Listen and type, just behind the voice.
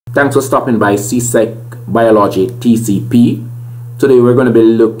Thanks for stopping by Csec Biology TCP. Today we're going to be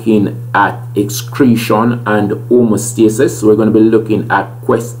looking at excretion and homeostasis. We're going to be looking at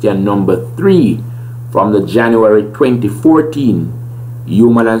question number 3 from the January 2014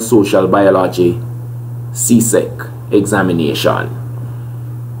 Human and Social Biology Csec examination.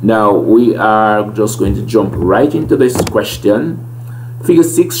 Now we are just going to jump right into this question. Figure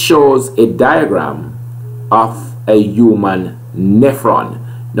 6 shows a diagram of a human nephron.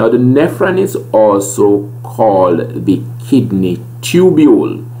 Now the nephron is also called the kidney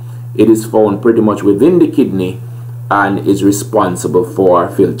tubule. It is found pretty much within the kidney and is responsible for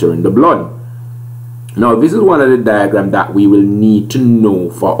filtering the blood. Now this is one of the diagrams that we will need to know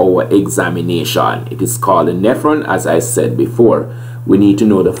for our examination. It is called a nephron, as I said before. We need to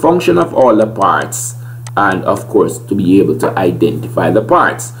know the function of all the parts and of course to be able to identify the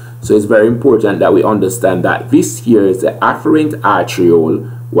parts. So it's very important that we understand that this here is the afferent arteriole,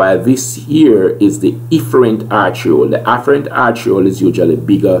 while this here is the efferent arteriole. The afferent arteriole is usually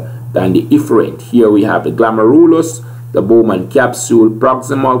bigger than the efferent. Here we have the glomerulus, the Bowman capsule,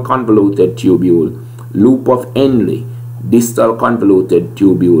 proximal convoluted tubule, loop of Henle, distal convoluted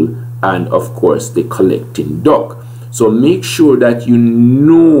tubule, and of course the collecting duct. So make sure that you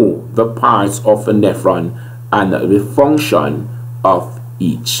know the parts of a nephron and the function of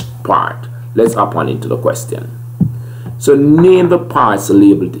each part. Let's hop on into the question. So name the parts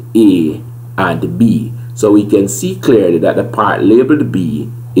labeled A and B. So we can see clearly that the part labeled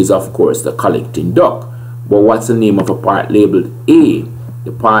B is of course the collecting duct. But what's the name of a part labeled A?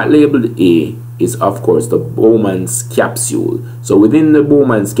 The part labeled A is of course the Bowman's capsule. So within the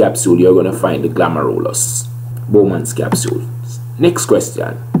Bowman's capsule you're going to find the glomerulus. Bowman's capsule. Next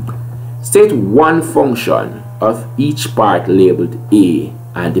question. State one function of each part labeled A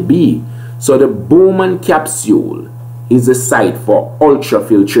and B. So the Bowman capsule is the site for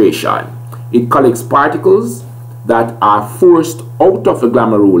ultrafiltration. It collects particles that are forced out of the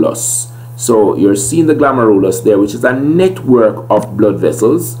glomerulus. So you're seeing the glomerulus there, which is a network of blood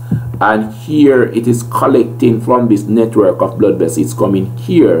vessels, and here it is collecting from this network of blood vessels. It's coming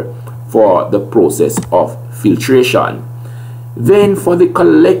here for the process of filtration. Then for the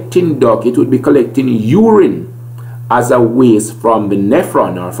collecting duct, it would be collecting urine as a waste from the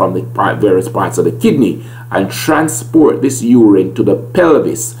nephron or from the various parts of the kidney and transport this urine to the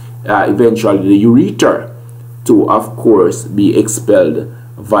pelvis, eventually the ureter, to of course be expelled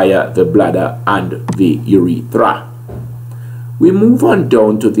via the bladder and the urethra. We move on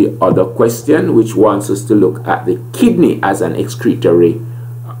down to the other question, which wants us to look at the kidney as an excretory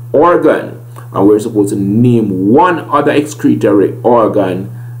organ, and we're supposed to name one other excretory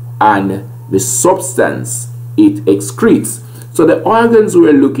organ and the substance it excretes. So the organs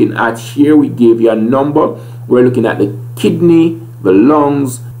we're looking at here, we gave you a number. We're looking at the kidney, the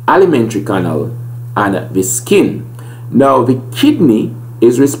lungs, alimentary canal, and the skin. Now the kidney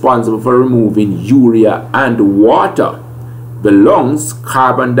is responsible for removing urea and water. The lungs,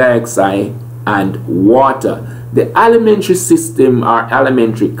 carbon dioxide and water. The alimentary system or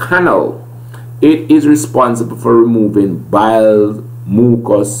alimentary canal, it is responsible for removing bile,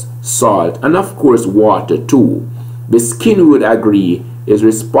 mucus, salt, and of course water too. The skin, would agree, is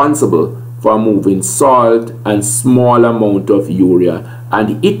responsible for moving salt and small amount of urea,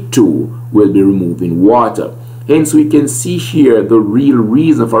 and it too will be removing water. Hence we can see here the real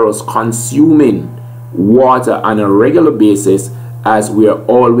reason for us consuming water on a regular basis, as we are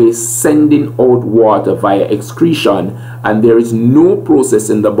always sending out water via excretion, and there is no process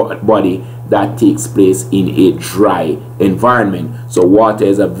in the body that takes place in a dry environment. So water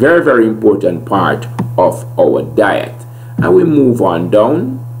is a very, very important part of our diet. And we move on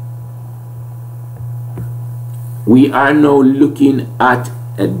down. We are now looking at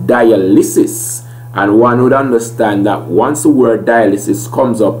a dialysis, and one would understand that once the word dialysis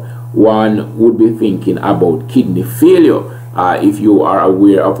comes up, one would be thinking about kidney failure. If you are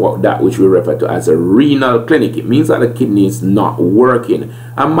aware of that which we refer to as a renal clinic, it means that the kidney is not working.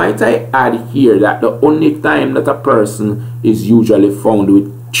 And might I add here that the only time that a person is usually found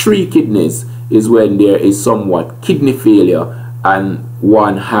with 3 kidneys is when there is somewhat kidney failure and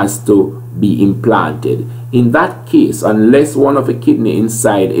one has to be implanted. In that case, unless one of the kidney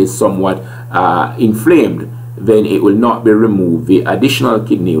inside is somewhat inflamed, then it will not be removed. The additional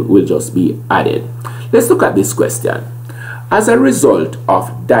kidney will just be added. Let's look at this question. As a result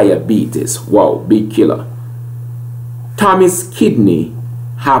of diabetes, wow, big killer, Tommy's kidney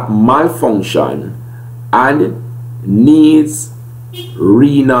have malfunction and needs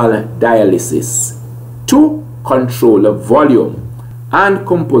renal dialysis to control the volume and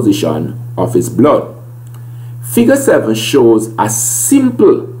composition of his blood. Figure 7 shows a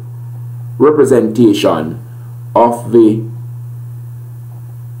simple representation of the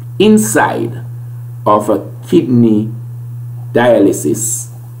inside of a kidney dialysis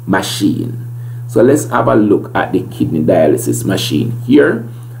machine. So let's have a look at the kidney dialysis machine here.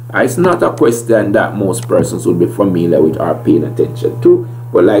 It's not a question that most persons would be familiar with or paying attention to,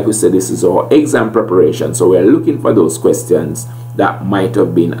 but like we said, this is our exam preparation, so we're looking for those questions that might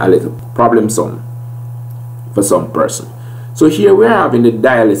have been a little problemsome for some person. So here we're having the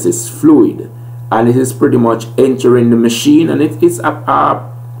dialysis fluid, and it is pretty much entering the machine, and it is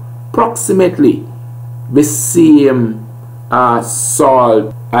approximately the same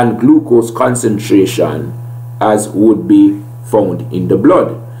salt and glucose concentration as would be found in the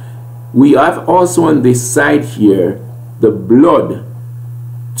blood. We have also on this side here the blood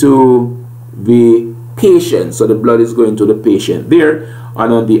to the patient, so the blood is going to the patient there,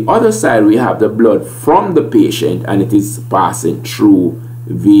 and on the other side we have the blood from the patient, and it is passing through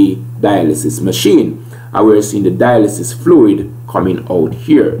the dialysis machine, and we're seeing the dialysis fluid coming out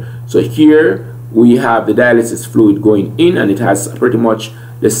here. So here we have the dialysis fluid going in, and it has pretty much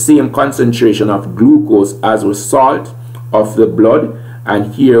the same concentration of glucose as the salt of the blood,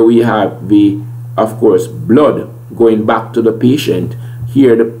 and here we have the, of course, blood going back to the patient.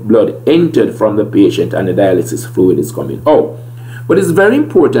 Here the blood entered from the patient and the dialysis fluid is coming out. But it's very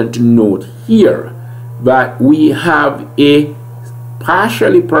important to note here that we have a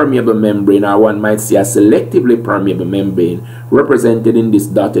partially permeable membrane, or one might say a selectively permeable membrane, represented in this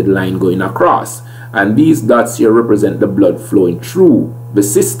dotted line going across, and these dots here represent the blood flowing through the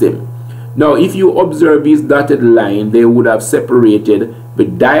system. Now if you observe these dotted line, they would have separated the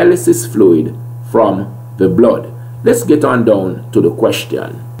dialysis fluid from the blood. Let's get on down to the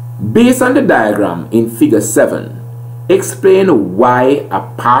question. Based on the diagram in figure 7, explain why a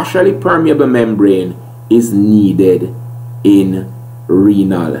partially permeable membrane is needed in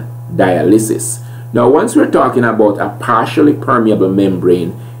renal dialysis. Now once we're talking about a partially permeable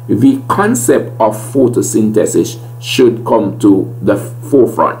membrane, the concept of photosynthesis should come to the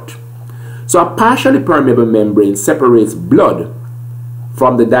forefront. So a partially permeable membrane separates blood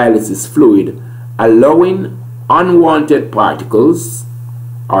from the dialysis fluid, allowing unwanted particles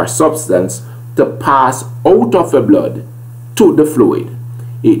or substance to pass out of the blood to the fluid.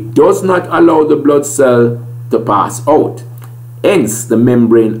 It does not allow the blood cell to pass out. Hence, the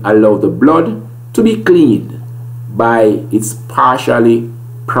membrane allows the blood to be cleaned by its partially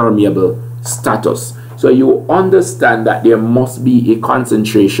permeable status. So you understand that there must be a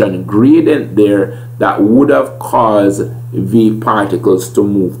concentration gradient there that would have caused the particles to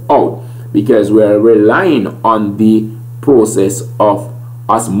move out, because we are relying on the process of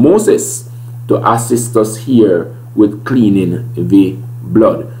osmosis to assist us here with cleaning the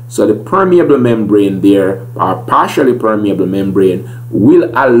blood. So the permeable membrane there, or partially permeable membrane,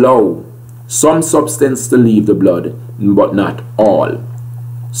 will allow some substance to leave the blood, but not all.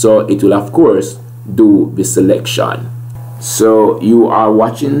 So it will of course do the selection. So you are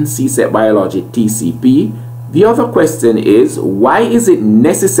watching Csec Biology TCP. The other question is, why is it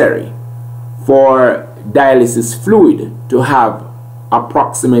necessary for dialysis fluid to have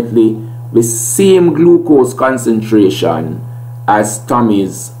approximately the same glucose concentration as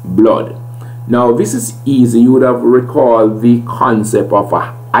Tommy's blood? Now this is easy. You would have recalled the concept of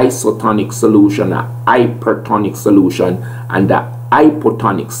a isotonic solution, a hypertonic solution, and a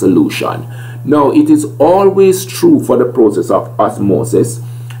hypotonic solution. Now it is always true for the process of osmosis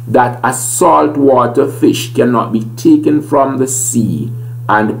that a saltwater fish cannot be taken from the sea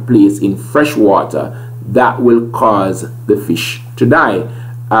and placed in fresh water. That will cause the fish to die,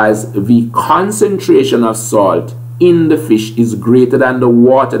 as the concentration of salt in the fish is greater than the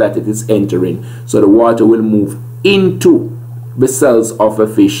water that it is entering. So the water will move into the cells of a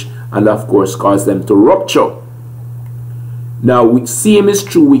fish and of course cause them to rupture. Now, same is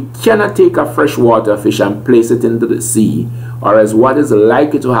true, we cannot take a freshwater fish and place it into the sea, or as what is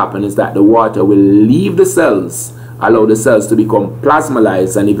likely to happen is that the water will leave the cells, allow the cells to become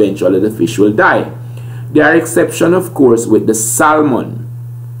plasmalized, and eventually the fish will die. There are exceptions, of course, with the salmon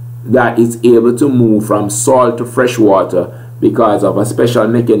that is able to move from salt to fresh water because of a special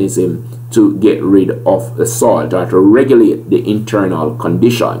mechanism to get rid of the salt or to regulate the internal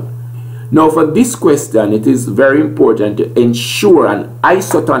condition. Now for this question, it is very important to ensure an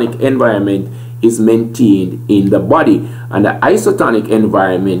isotonic environment is maintained in the body, and the isotonic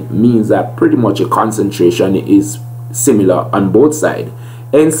environment means that pretty much a concentration is similar on both sides.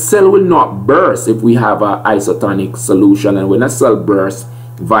 And cell will not burst if we have an isotonic solution, and when a cell bursts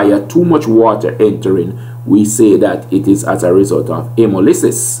via too much water entering, we say that it is as a result of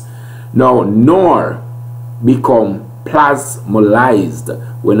hemolysis. Now, nor become plasmolized.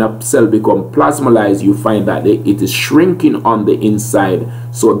 When a cell becomes plasmolized, you find that it is shrinking on the inside,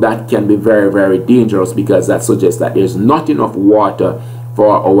 so that can be very, very dangerous, because that suggests that there's not enough water for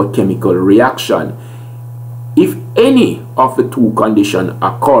our chemical reaction. If any of the two conditions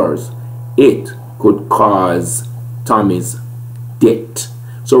occurs, it could cause Tommy's death.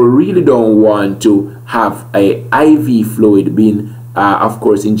 So we really don't want to have a IV fluid being of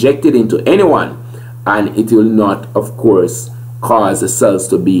course injected into anyone, and it will not of course cause the cells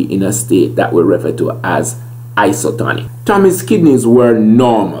to be in a state that we refer to as isotonic. Tommy's kidneys were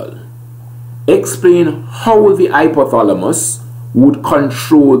normal. Explain how the hypothalamus would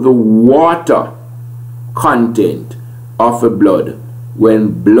control the water content of the blood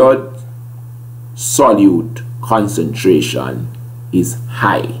when blood solute concentration is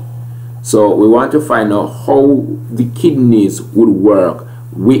high. So we want to find out how the kidneys would work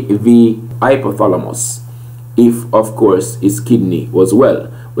with the hypothalamus if of course his kidney was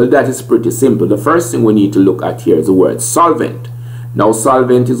well. Well, that is pretty simple. The first thing we need to look at here is the word solvent. Now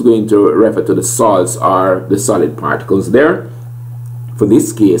solvent is going to refer to the salts or the solid particles there for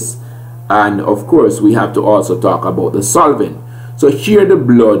this case, and of course we have to also talk about the solvent. So here the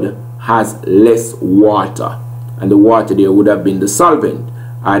blood has less water, and the water there would have been the solvent,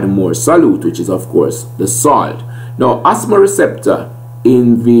 and more solute, which is of course the salt. Now asthma receptor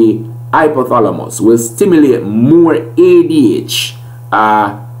in the hypothalamus will stimulate more ADH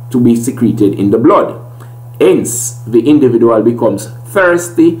to be secreted in the blood. Hence the individual becomes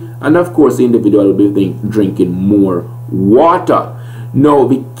thirsty, and of course the individual will be drinking more water. Now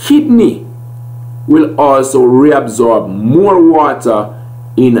the kidney will also reabsorb more water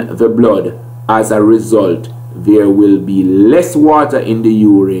in the blood. As a result, there will be less water in the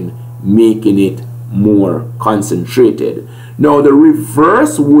urine, making it more concentrated. Now the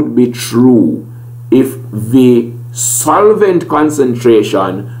reverse would be true if the solvent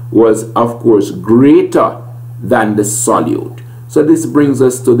concentration was of course greater than the solute. So this brings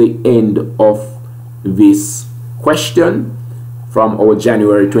us to the end of this question from our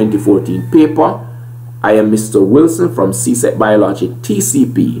January 2014 paper. I am Mr. Wilson from Csec Biology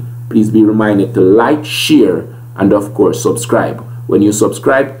TCP. Please be reminded to like, share, and of course subscribe. When you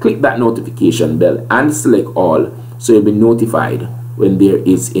subscribe, click that notification bell and select all, so you'll be notified when there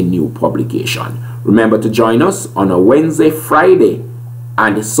is a new publication. Remember to join us on a Wednesday, Friday,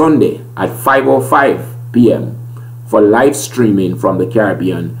 and Sunday at 5:05 p.m. for live streaming from the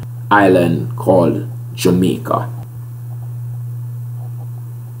Caribbean island called Jamaica.